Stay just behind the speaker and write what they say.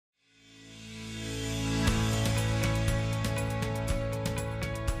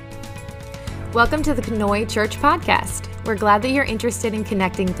Welcome to the Conoy Church podcast. We're glad that you're interested in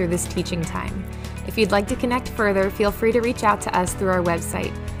connecting through this teaching time. If you'd like to connect further, feel free to reach out to us through our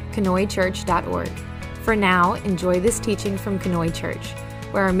website, conoychurch.org. For now, enjoy this teaching from Conoy Church,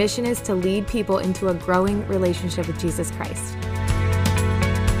 where our mission is to lead people into a growing relationship with Jesus Christ.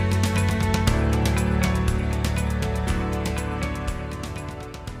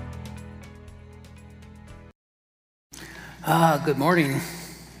 Good morning.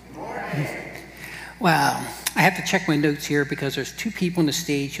 Wow, I have to check my notes here because there's two people on the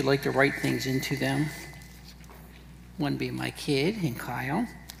stage who like to write things into them. One being my kid and Kyle.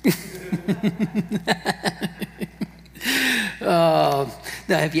 Now,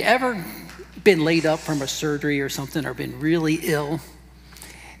 have you ever been laid up from a surgery or something, or been really ill,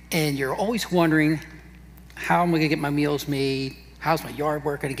 and you're always wondering, how am I going to get my meals made? How's my yard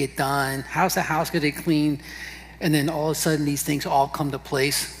work going to get done? How's the house going to get cleaned? And then all of a sudden, these things all come to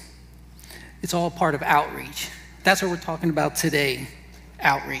place. It's all part of outreach. That's what we're talking about today,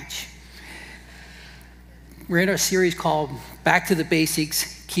 outreach. We're in our series called Back to the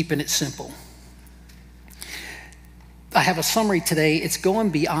Basics, Keeping It Simple. I have a summary today. It's going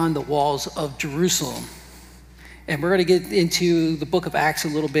beyond the walls of Jerusalem. And we're going to get into the book of Acts a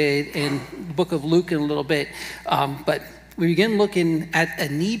little bit and the book of Luke in a little bit. But we begin looking at a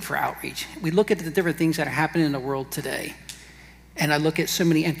need for outreach. We look at the different things that are happening in the world today. And I look at so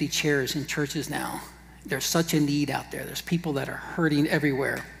many empty chairs in churches now. There's such a need out there. There's people that are hurting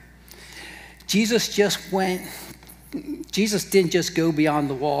everywhere. Jesus didn't just go beyond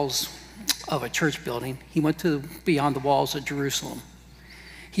the walls of a church building. He went beyond the walls of Jerusalem.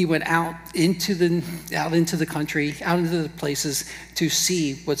 He went out into the country, out into the places to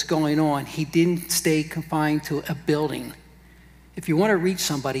see what's going on. He didn't stay confined to a building. If you want to reach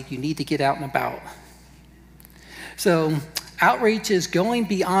somebody, you need to get out and about. So outreach is going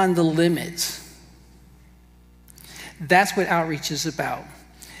beyond the limits. That's what outreach is about.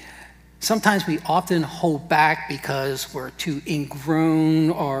 Sometimes we often hold back because we're too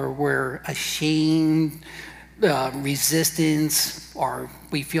ingrown, or we're ashamed, resistance, or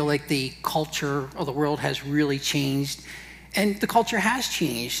we feel like the culture of the world has really changed. And the culture has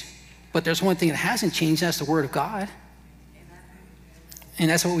changed, but there's one thing that hasn't changed, that's the Word of God. And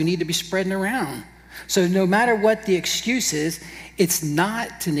that's what we need to be spreading around. So no matter what the excuse is, it's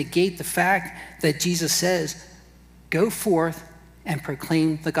not to negate the fact that Jesus says, go forth and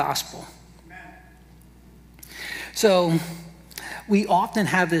proclaim the gospel. Amen. So we often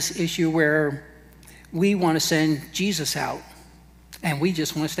have this issue where we want to send Jesus out and we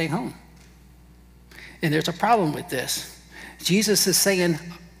just want to stay home. And there's a problem with this. Jesus is saying,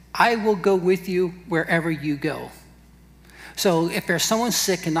 I will go with you wherever you go. So if there's someone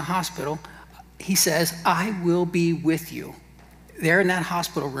sick in the hospital, he says, I will be with you. They're in that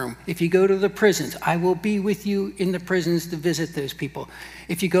hospital room. If you go to the prisons, I will be with you in the prisons to visit those people.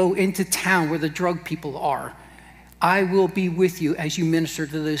 If you go into town where the drug people are, I will be with you as you minister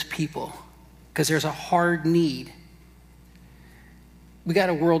to those people, because there's a hard need. We got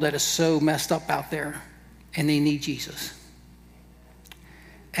a world that is so messed up out there, and they need Jesus.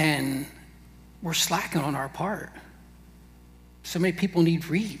 And we're slacking on our part. So many people need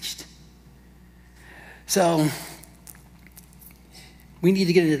reached. So we need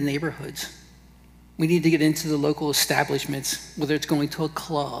to get into the neighborhoods. We need to get into the local establishments, whether it's going to a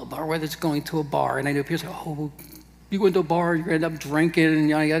club or whether it's going to a bar. And I know people say, oh, you go into a bar, you're going to end up drinking, and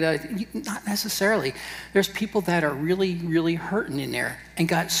yada, yada. Not necessarily. There's people that are really, really hurting in there and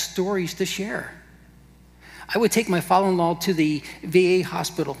got stories to share. I would take my father-in-law to the VA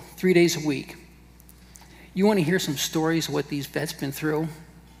hospital 3 days a week. You want to hear some stories of what these vets been through?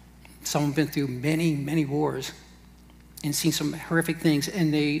 Some have been through many, many wars and seen some horrific things,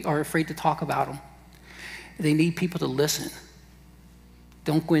 and they are afraid to talk about them. They need people to listen.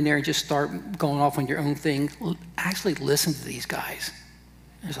 Don't go in there and just start going off on your own thing. Actually listen to these guys.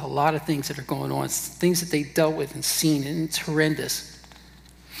 There's a lot of things that are going on, things that they dealt with and seen, and it's horrendous.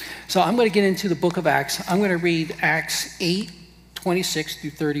 So I'm going to get into the book of Acts. I'm going to read Acts 8:26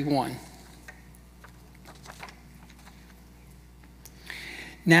 through 31.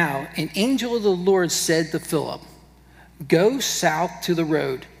 Now, an angel of the Lord said to Philip, go south to the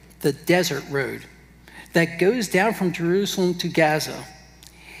road, the desert road, that goes down from Jerusalem to Gaza.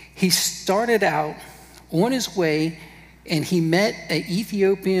 He started out on his way, and he met an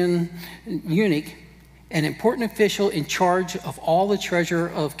Ethiopian eunuch, an important official in charge of all the treasure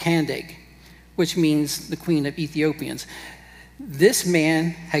of Candace, which means the queen of Ethiopians. This man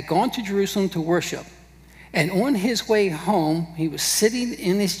had gone to Jerusalem to worship. And on his way home, he was sitting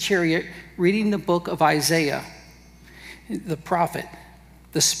in his chariot reading the book of Isaiah, the prophet.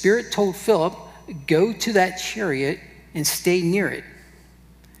 The Spirit told Philip, "Go to that chariot and stay near it."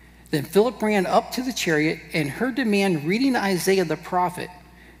 Then Philip ran up to the chariot and heard the man reading Isaiah the prophet.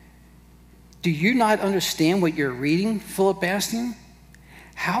 "Do you not understand what you're reading?" Philip asked him.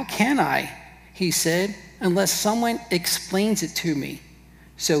 "How can I," he said, "unless someone explains it to me?"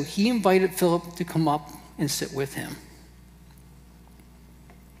 So he invited Philip to come up and sit with him.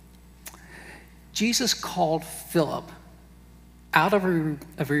 Jesus called Philip out of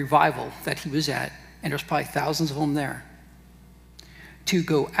a revival that he was at, and there's probably thousands of them there, to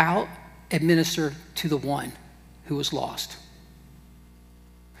go out and minister to the one who was lost.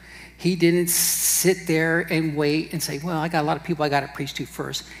 He didn't sit there and wait and say, "Well, I got a lot of people I got to preach to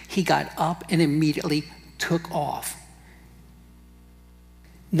first." He got up and immediately took off.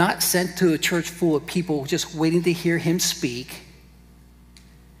 Not sent to a church full of people just waiting to hear him speak,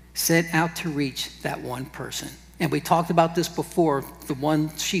 sent out to reach that one person. And we talked about this before. The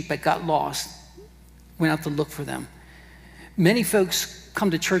one sheep that got lost went out to look for them. Many folks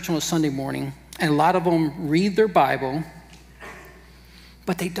come to church on a Sunday morning, and a lot of them read their Bible,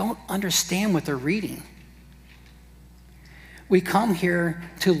 but they don't understand what they're reading. We come here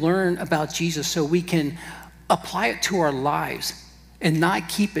to learn about Jesus so we can apply it to our lives and not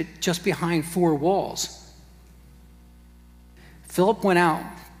keep it just behind four walls. Philip went out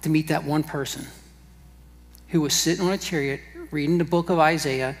to meet that one person who was sitting on a chariot reading the book of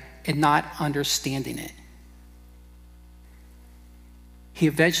Isaiah and not understanding it. He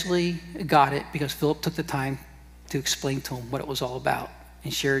eventually got it because Philip took the time to explain to him what it was all about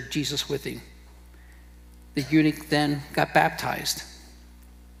and shared Jesus with him. The eunuch then got baptized.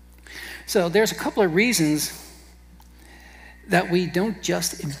 So there's a couple of reasons that we don't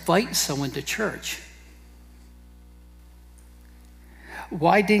just invite someone to church.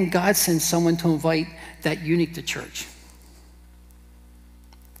 Why didn't God send someone to invite that eunuch to church?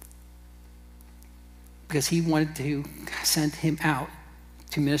 Because he wanted to send him out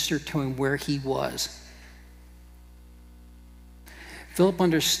to minister to him where he was. Philip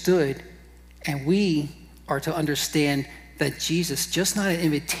understood, and we are to understand that Jesus, just not an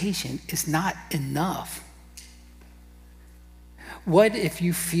invitation, is not enough. What if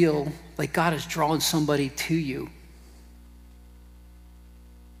you feel like God is drawing somebody to you?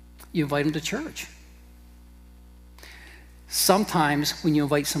 You invite them to church. Sometimes when you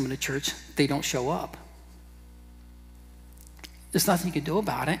invite someone to church, they don't show up. There's nothing you can do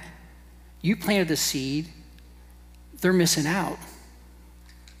about it. You planted the seed. They're missing out.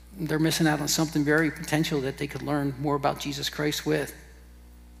 They're missing out on something very potential that they could learn more about Jesus Christ with.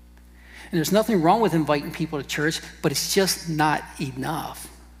 And there's nothing wrong with inviting people to church, but it's just not enough.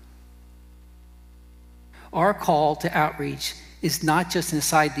 Our call to outreach is not just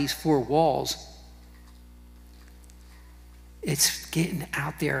inside these four walls. It's getting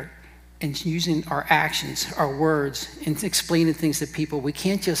out there and using our actions, our words, and explaining things to people. We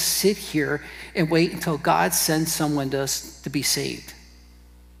can't just sit here and wait until God sends someone to us to be saved.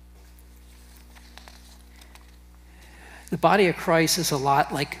 The body of Christ is a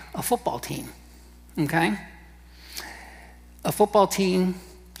lot like a football team, okay? A football team,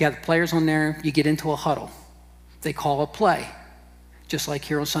 you have the players on there, you get into a huddle. They call a play. Just like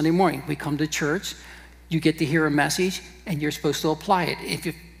here on Sunday morning, we come to church, you get to hear a message, and you're supposed to apply it. If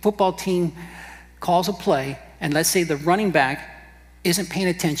your football team calls a play, and let's say the running back isn't paying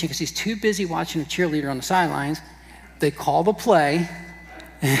attention because he's too busy watching a cheerleader on the sidelines, they call the play.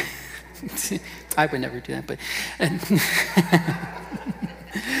 I would never do that,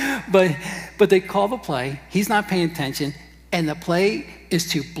 but they call the play. He's not paying attention, and the play is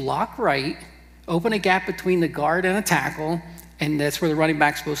to block right, open a gap between the guard and a tackle, and that's where the running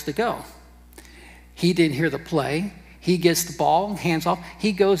back's supposed to go. He didn't hear the play. He gets the ball, hands off.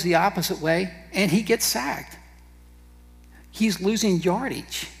 He goes the opposite way, and he gets sacked. He's losing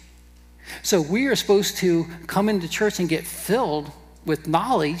yardage. So we are supposed to come into church and get filled with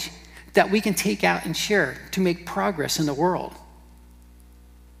knowledge that we can take out and share to make progress in the world.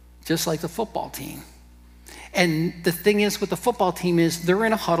 Just like the football team. And the thing is with the football team is they're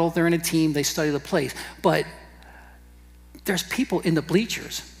in a huddle, they're in a team, they study the plays. But there's people in the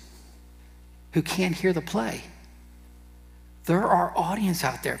bleachers who can't hear the play. They're our audience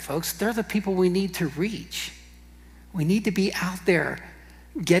out there, folks. They're the people we need to reach. We need to be out there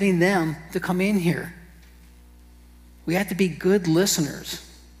getting them to come in here. We have to be good listeners.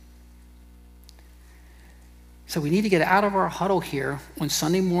 So we need to get out of our huddle here on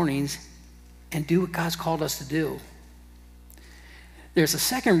Sunday mornings and do what God's called us to do. There's a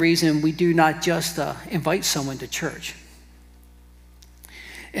second reason we do not just invite someone to church.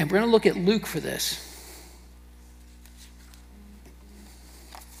 And we're going to look at Luke for this.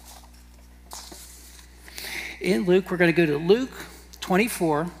 In Luke, we're going to go to Luke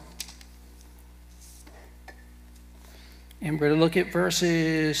 24. And we're going to look at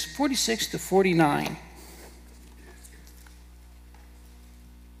verses 46 to 49.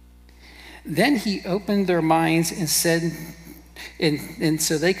 Then he opened their minds and said, and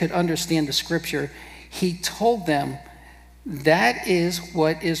so they could understand the scripture, he told them, that is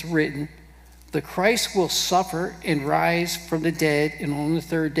what is written. The Christ will suffer and rise from the dead and on the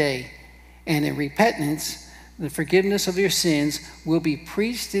third day. And in repentance, the forgiveness of your sins will be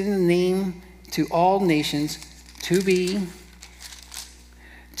preached in the name to all nations, beginning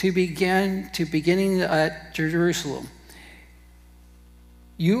at Jerusalem.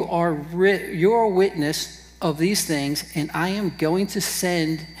 You are a witness of these things, and I am going to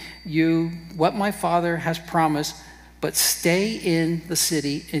send you what my Father has promised, but stay in the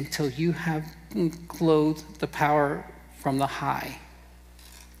city until you have clothed the power from the high.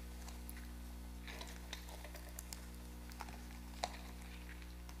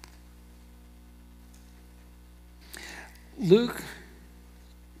 Luke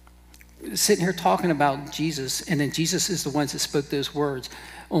sitting here talking about Jesus, and then Jesus is the ones that spoke those words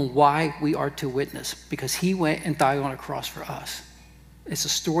on why we are to witness, because he went and died on a cross for us. It's a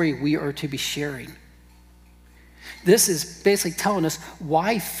story we are to be sharing. This is basically telling us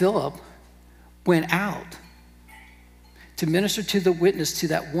why Philip went out to minister to the witness to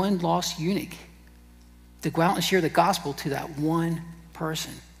that one lost eunuch, to go out and share the gospel to that one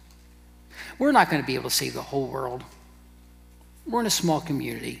person. We're not going to be able to save the whole world. We're in a small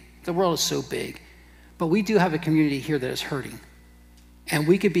community. The world is so big. But we do have a community here that is hurting. And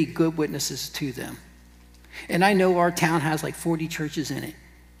we could be good witnesses to them. And I know our town has like 40 churches in it.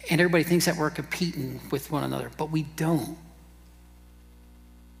 And everybody thinks that we're competing with one another. But we don't.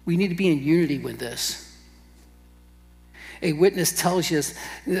 We need to be in unity with this. A witness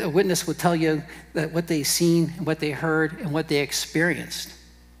will tell you that what they've seen, and what they heard, and what they experienced.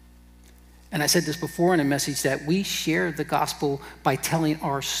 And I said this before in a message, that we share the gospel by telling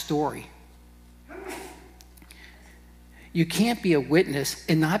our story. You can't be a witness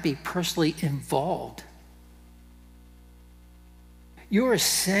and not be personally involved. You are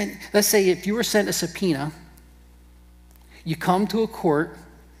sent, let's say if you were sent a subpoena, you come to a court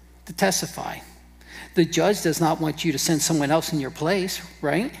to testify. The judge does not want you to send someone else in your place,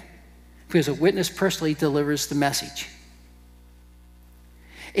 right? Because a witness personally delivers the message.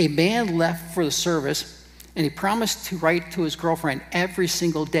 A man left for the service, and he promised to write to his girlfriend every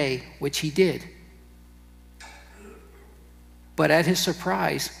single day, which he did. But at his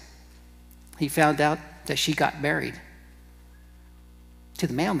surprise, he found out that she got married to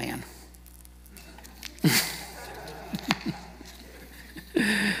the mailman.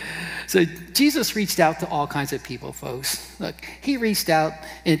 So Jesus reached out to all kinds of people, folks. Look, he reached out,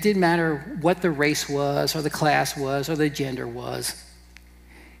 and it didn't matter what the race was, or the class was, or the gender was.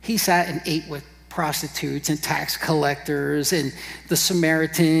 He sat and ate with prostitutes and tax collectors and the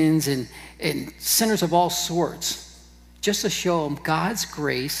Samaritans and sinners of all sorts, just to show them God's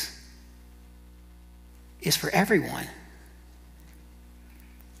grace is for everyone.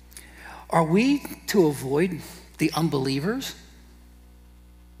 Are we to avoid the unbelievers,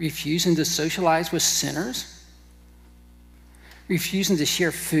 refusing to socialize with sinners, refusing to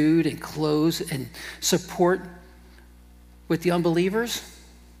share food and clothes and support with the unbelievers?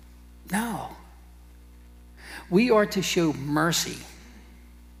 No. We are to show mercy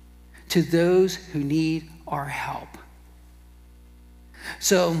to those who need our help.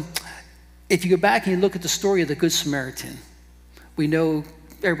 So if you go back and you look at the story of the Good Samaritan, we know,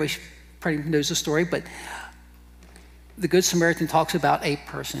 everybody probably knows the story, but the Good Samaritan talks about a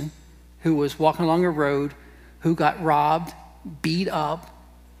person who was walking along a road, who got robbed, beat up,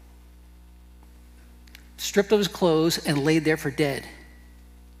 stripped of his clothes, and laid there for dead.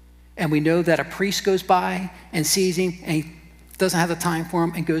 And we know that a priest goes by and sees him, and he doesn't have the time for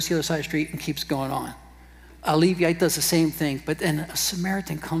him and goes to the other side of the street and keeps going on. A Levite does the same thing, but then a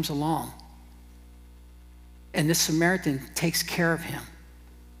Samaritan comes along. And this Samaritan takes care of him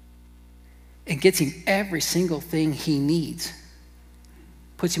and gets him every single thing he needs.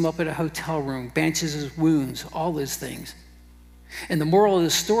 Puts him up in a hotel room, bandages his wounds, all those things. And the moral of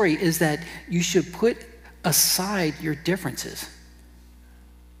the story is that you should put aside your differences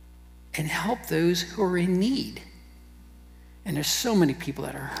and help those who are in need. And there's so many people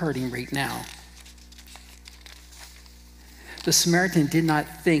that are hurting right now. The Samaritan did not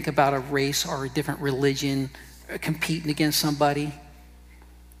think about a race or a different religion competing against somebody.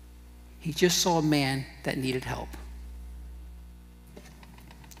 He just saw a man that needed help.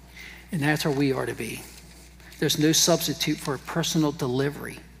 And that's where we are to be. There's no substitute for a personal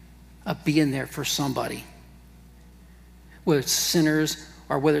delivery of being there for somebody. whether it's sinners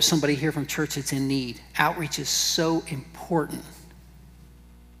or whether it's somebody here from church that's in need. Outreach is so important.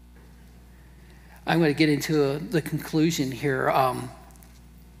 I'm going to get into the conclusion here.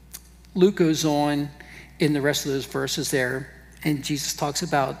 Luke goes on in the rest of those verses there, and Jesus talks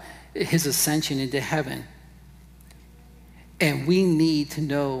about his ascension into heaven. And we need to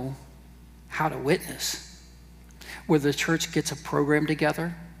know how to witness. Whether the church gets a program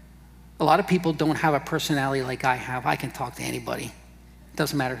together. A lot of people don't have a personality like I have. I can talk to anybody. It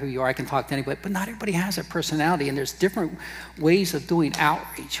doesn't matter who you are, I can talk to anybody. But not everybody has a personality, and there's different ways of doing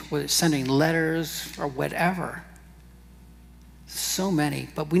outreach, whether it's sending letters or whatever. So many.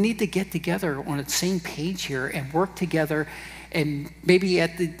 But we need to get together on the same page here and work together. And maybe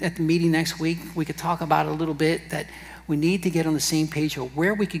at the meeting next week, we could talk about it a little bit, that we need to get on the same page of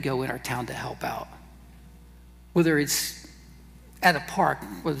where we could go in our town to help out. Whether it's at a park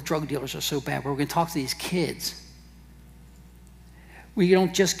where the drug dealers are so bad, where we're going to talk to these kids. We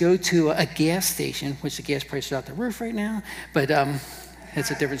don't just go to a gas station, which the gas prices are out the roof right now, but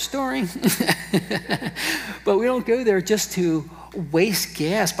that's a different story. But we don't go there just to waste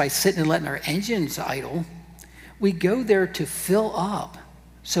gas by sitting and letting our engines idle. We go there to fill up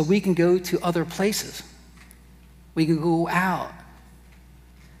so we can go to other places. We can go out.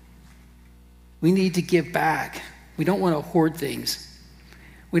 We need to give back. We don't want to hoard things.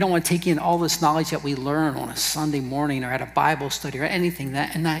 We don't want to take in all this knowledge that we learn on a Sunday morning or at a Bible study or anything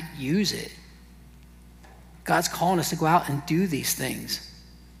and not use it. God's calling us to go out and do these things.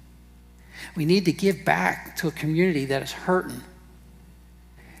 We need to give back to a community that is hurting.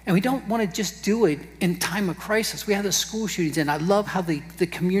 And we don't want to just do it in time of crisis. We have the school shootings, and I love how the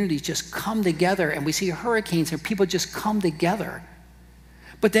communities just come together, and we see hurricanes and people just come together.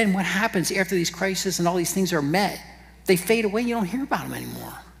 But then what happens after these crises and all these things are met? They fade away. You don't hear about them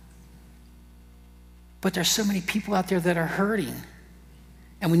anymore. But there's so many people out there that are hurting,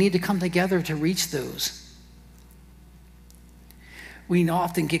 and we need to come together to reach those. We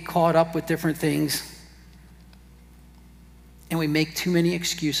often get caught up with different things, and we make too many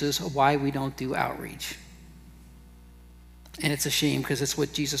excuses of why we don't do outreach. And it's a shame, because it's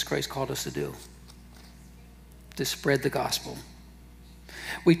what Jesus Christ called us to do, to spread the gospel.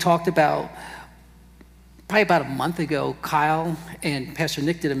 We talked about, probably about a month ago, Kyle and Pastor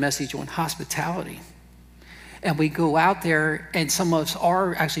Nick did a message on hospitality. And we go out there, and some of us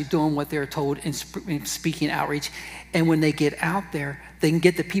are actually doing what they're told in speaking outreach. And when they get out there, they can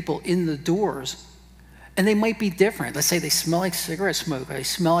get the people in the doors. And they might be different. Let's say they smell like cigarette smoke, or they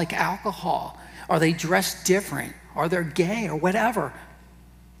smell like alcohol, or they dress different, or they're gay, or whatever.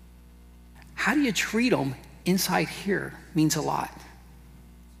 How do you treat them inside here means a lot.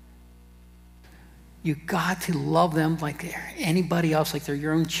 You got to love them like they're anybody else, like they're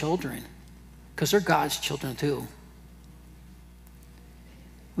your own children, because they're God's children too.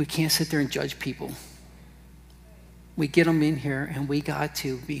 We can't sit there and judge people. We get them in here, and we got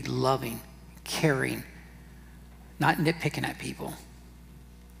to be loving, caring, not nitpicking at people.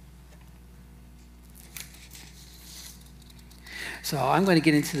 So I'm going to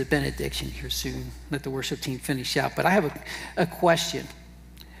get into the benediction here soon. Let the worship team finish out. But I have a question.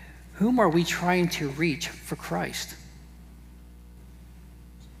 Whom are we trying to reach for Christ?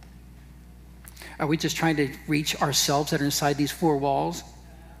 Are we just trying to reach ourselves that are inside these four walls?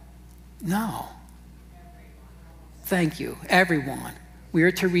 No. Thank you. Everyone. We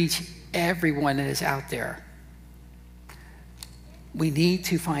are to reach everyone that is out there. We need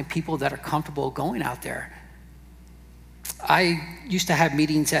to find people that are comfortable going out there. I used to have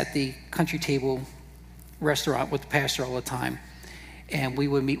meetings at the Country Table restaurant with the pastor all the time, and we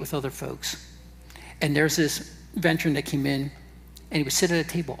would meet with other folks. And there's this veteran that came in, and he would sit at a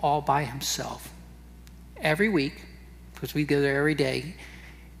table all by himself every week, because we'd go there every day,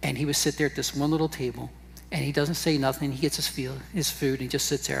 and he would sit there at this one little table, and he doesn't say nothing. He gets his food, and he just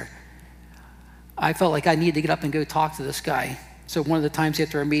sits there. I felt like I needed to get up and go talk to this guy. So one of the times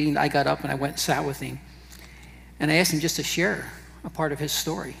after our meeting, I got up and I went and sat with him. And I asked him just to share a part of his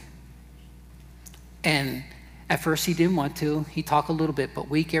story. And at first he didn't want to. He talked a little bit, but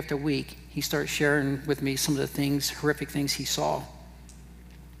week after week, he started sharing with me some of the things, horrific things he saw.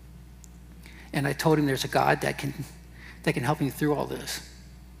 And I told him there's a God that can help him through all this.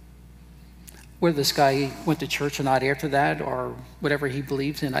 Whether this guy went to church or not after that, or whatever he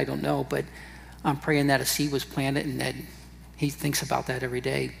believes in, I don't know. But I'm praying that a seed was planted, and that he thinks about that every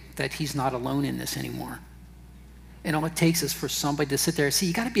day, that he's not alone in this anymore. And all it takes is for somebody to sit there and see.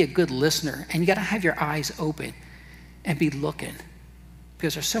 You got to be a good listener, and you got to have your eyes open and be looking,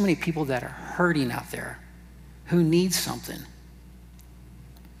 because there's so many people that are hurting out there who need something.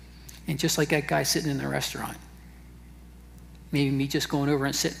 And just like that guy sitting in the restaurant, Maybe me just going over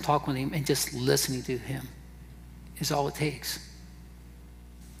and sitting and talking with him and just listening to him is all it takes.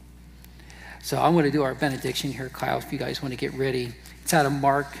 So I'm going to do our benediction here, Kyle, if you guys want to get ready. It's out of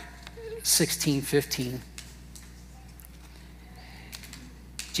Mark 16:15.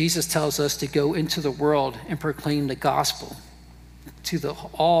 Jesus tells us to go into the world and proclaim the gospel to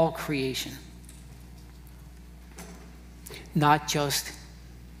all creation, not just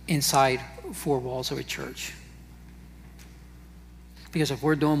inside four walls of a church. Because if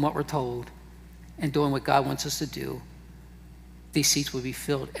we're doing what we're told and doing what God wants us to do, these seats will be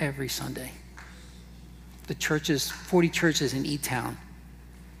filled every Sunday. The churches, 40 churches in E-Town,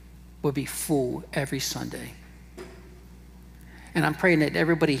 will be full every Sunday. And I'm praying that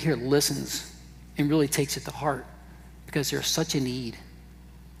everybody here listens and really takes it to heart, because there's such a need.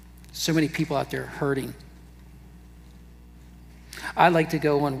 So many people out there hurting. I like to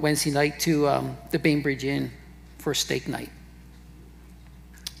go on Wednesday night to the Bainbridge Inn for a steak night.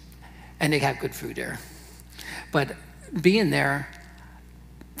 And they have good food there. But being there,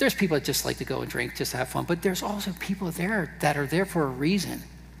 there's people that just like to go and drink, just to have fun. But there's also people there that are there for a reason.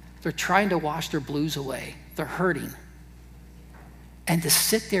 They're trying to wash their blues away. They're hurting. And to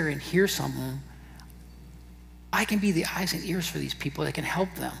sit there and hear someone, I can be the eyes and ears for these people that can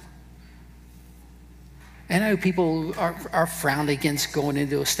help them. And I know people are frowned against going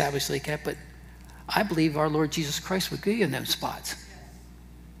into established like that, but I believe our Lord Jesus Christ would go in those spots.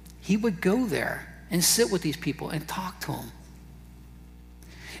 He would go there and sit with these people and talk to them.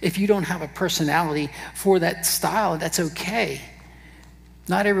 If you don't have a personality for that style, that's okay.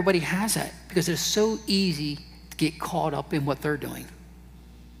 Not everybody has that, because it's so easy to get caught up in what they're doing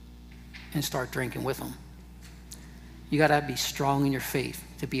and start drinking with them. You got to be strong in your faith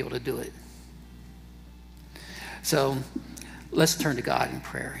to be able to do it. So let's turn to God in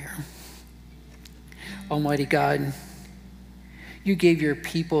prayer here. Almighty God, you gave your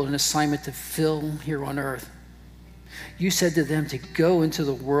people an assignment to fill here on earth. You said to them to go into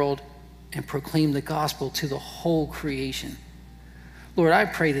the world and proclaim the gospel to the whole creation. Lord, I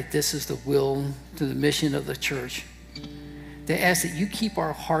pray that this is the will to the mission of the church. To ask that you keep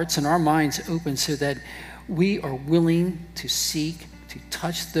our hearts and our minds open so that we are willing to seek to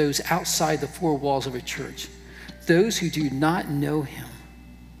touch those outside the four walls of a church, those who do not know him.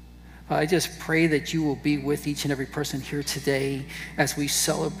 I just pray that you will be with each and every person here today as we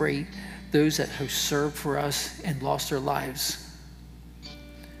celebrate those that have served for us and lost their lives.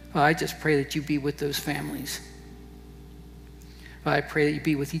 I just pray that you be with those families. I pray that you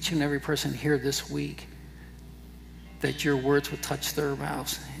be with each and every person here this week, that your words will touch their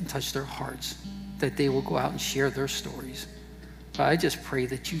mouths and touch their hearts, that they will go out and share their stories. I just pray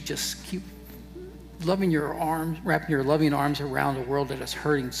that you just keep wrapping your loving arms around a world that is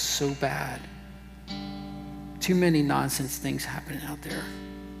hurting so bad. Too many nonsense things happening out there.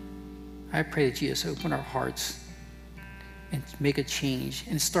 I pray that you just open our hearts and make a change.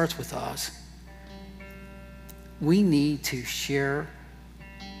 And it starts with us. We need to share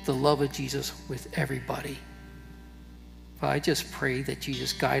the love of Jesus with everybody. I just pray that you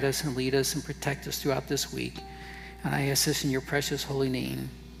just guide us and lead us and protect us throughout this week. And I ask this in your precious holy name.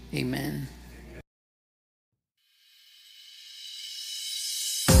 Amen.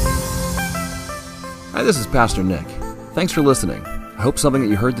 Hi, this is Pastor Nick. Thanks for listening. I hope something that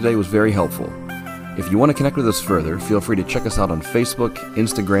you heard today was very helpful. If you want to connect with us further, feel free to check us out on Facebook,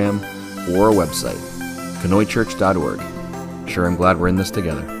 Instagram, or our website, conoychurch.org. Sure, I'm glad we're in this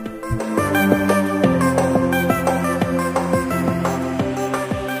together.